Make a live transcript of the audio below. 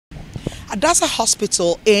Hadassah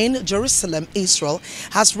Hospital in Jerusalem, Israel,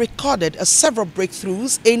 has recorded several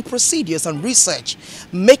breakthroughs in procedures and research,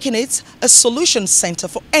 making it a solution center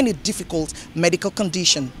for any difficult medical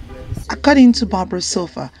condition. According to Barbara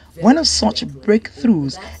Sofer, one of such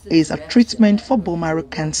breakthroughs is a treatment for bone marrow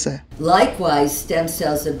cancer. Likewise, stem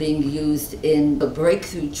cells are being used in a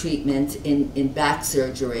breakthrough treatment in back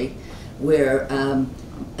surgery, where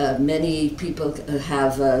many people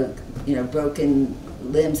have broken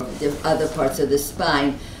limbs, other parts of the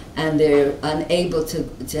spine, and they're unable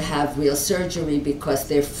to have real surgery because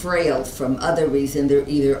they're frail from other reasons. They're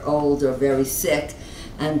either old or very sick.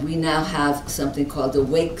 And we now have something called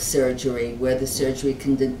awake surgery, where the surgery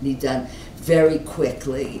can be done very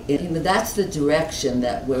quickly. That's the direction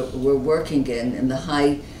that we're working in the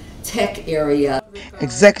high-tech area.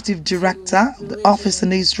 Executive Director of the office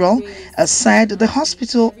in Israel has said the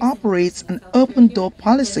hospital operates an open-door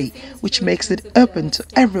policy which makes it open to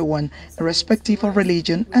everyone, irrespective of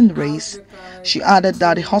religion and race. She added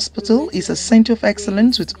that the hospital is a center of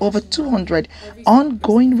excellence with over 200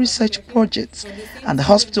 ongoing research projects, and the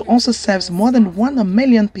hospital also serves more than 1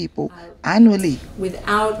 million people annually.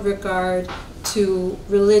 Without regard to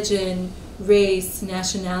religion, race,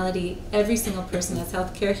 nationality, every single person has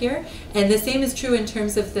health care here, and the same is true in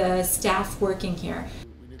terms of the staff working here.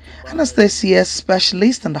 Anesthesia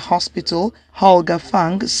specialist in the hospital, Holger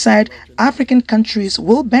Fang, said African countries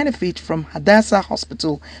will benefit from Hadassah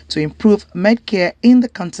Hospital to improve medcare in the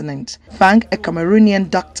continent. Fang, a Cameroonian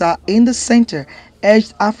doctor in the center,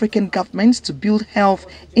 urged African governments to build health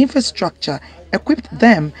infrastructure, equip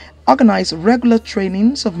them, organize regular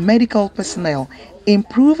trainings of medical personnel,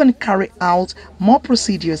 improve and carry out more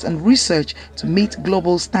procedures and research to meet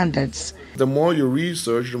global standards. The more you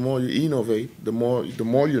research, the more you innovate, the more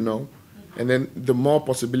you know, and then the more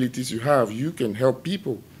possibilities you have, you can help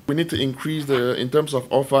people. We need to increase in terms of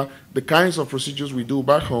offer, the kinds of procedures we do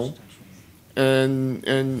back home, and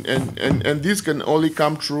this can only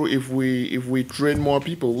come true if we train more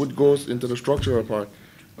people, which goes into the structural part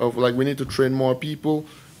of, like, we need to train more people.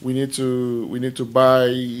 We need to buy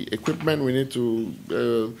equipment. We need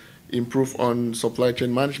to improve on supply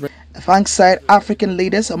chain management. Fang said African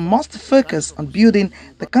leaders must focus on building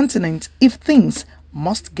the continent if things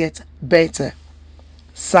must get better.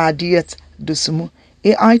 Sadiat Dusumu,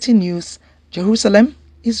 AIT News, Jerusalem,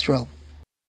 Israel.